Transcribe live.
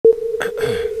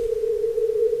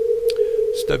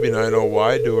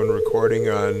W9OY doing recording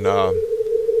on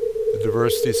the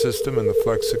diversity system in the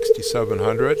Flex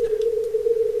 6700.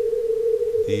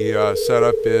 The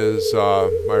setup is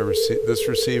this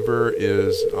receiver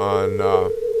is on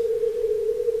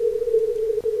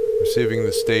receiving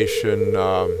the station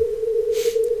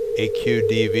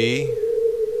AQDV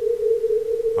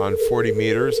on 40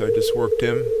 meters. I just worked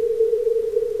him.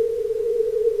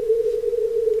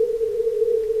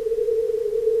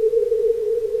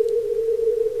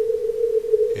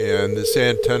 And this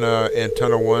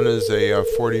antenna 1 is a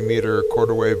 40 meter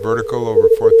quarter wave vertical over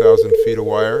 4,000 feet of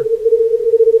wire.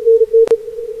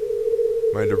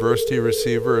 My diversity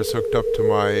receiver is hooked up to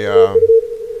my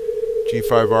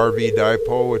G5RV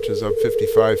dipole, which is up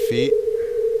 55 feet.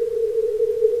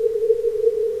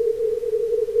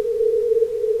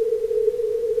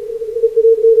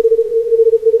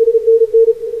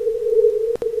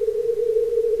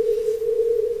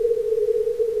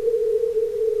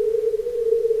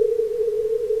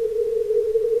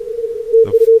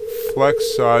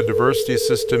 Flex diversity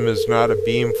system is not a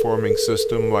beam forming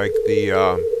system like the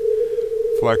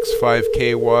Flex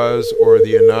 5K was or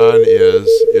the Anan is.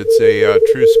 It's a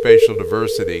true spatial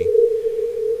diversity,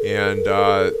 and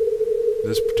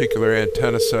this particular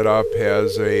antenna setup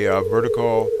has a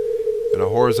vertical and a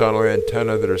horizontal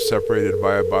antenna that are separated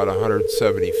by about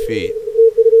 170 feet.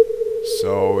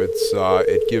 So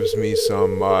it gives me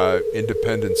some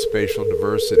independent spatial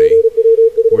diversity,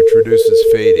 which reduces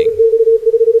fading.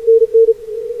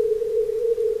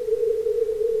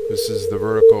 This is the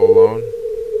vertical alone.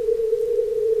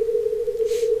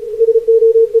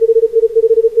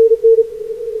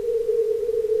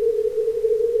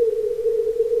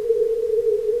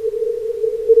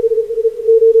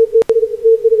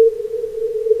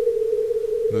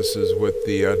 This is with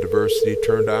the diversity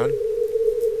turned on.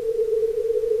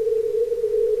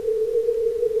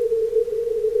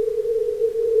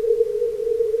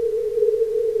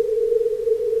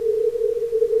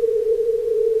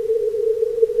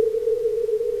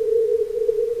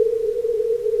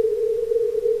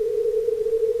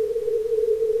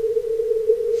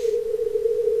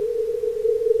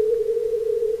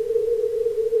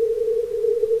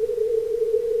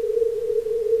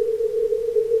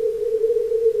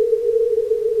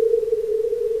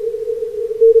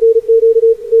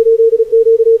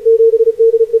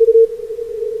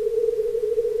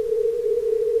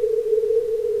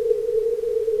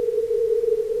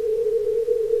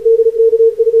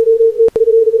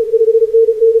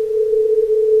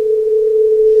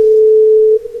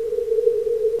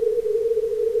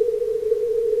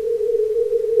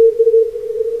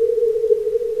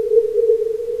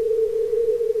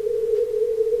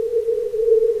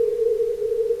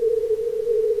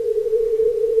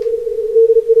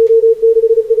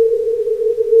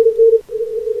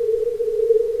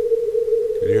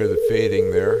 You can hear the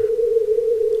fading there.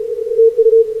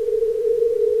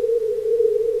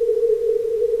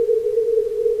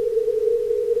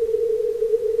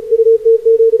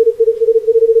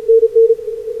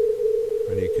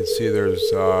 And you can see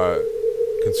there's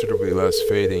considerably less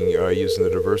fading using the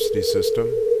diversity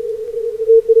system.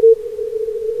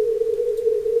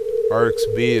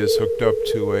 RXB is hooked up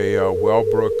to a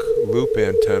Wellbrook loop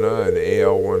antenna, an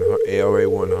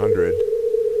ALA100.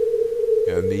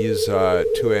 And these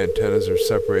two antennas are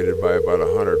separated by about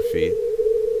 100 feet.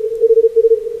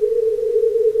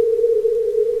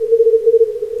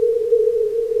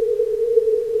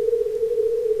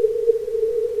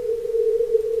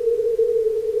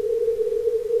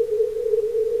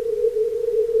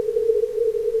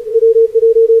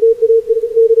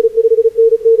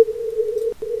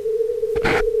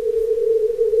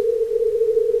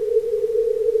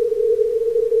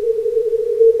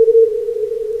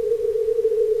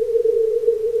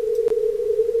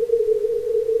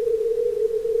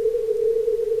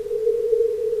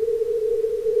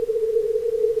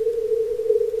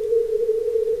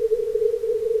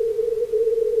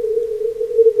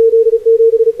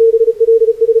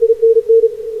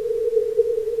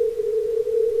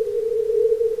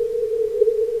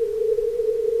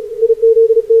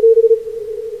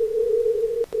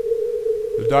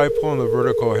 The dipole and the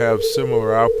vertical have similar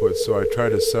outputs, so I try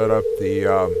to set up the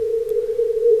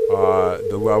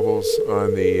levels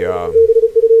on the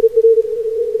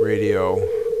radio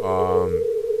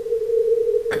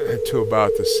to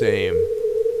about the same.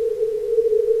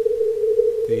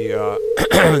 The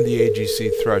the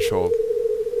AGC threshold.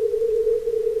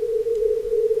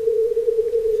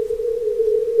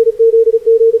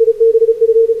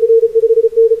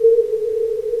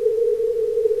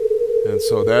 And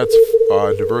so that's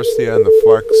diversity on the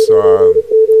Flex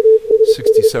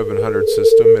 6700 W700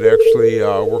 system. It actually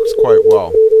works quite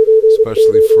well,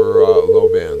 especially for low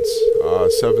bands.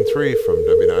 7.3 from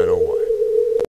W901.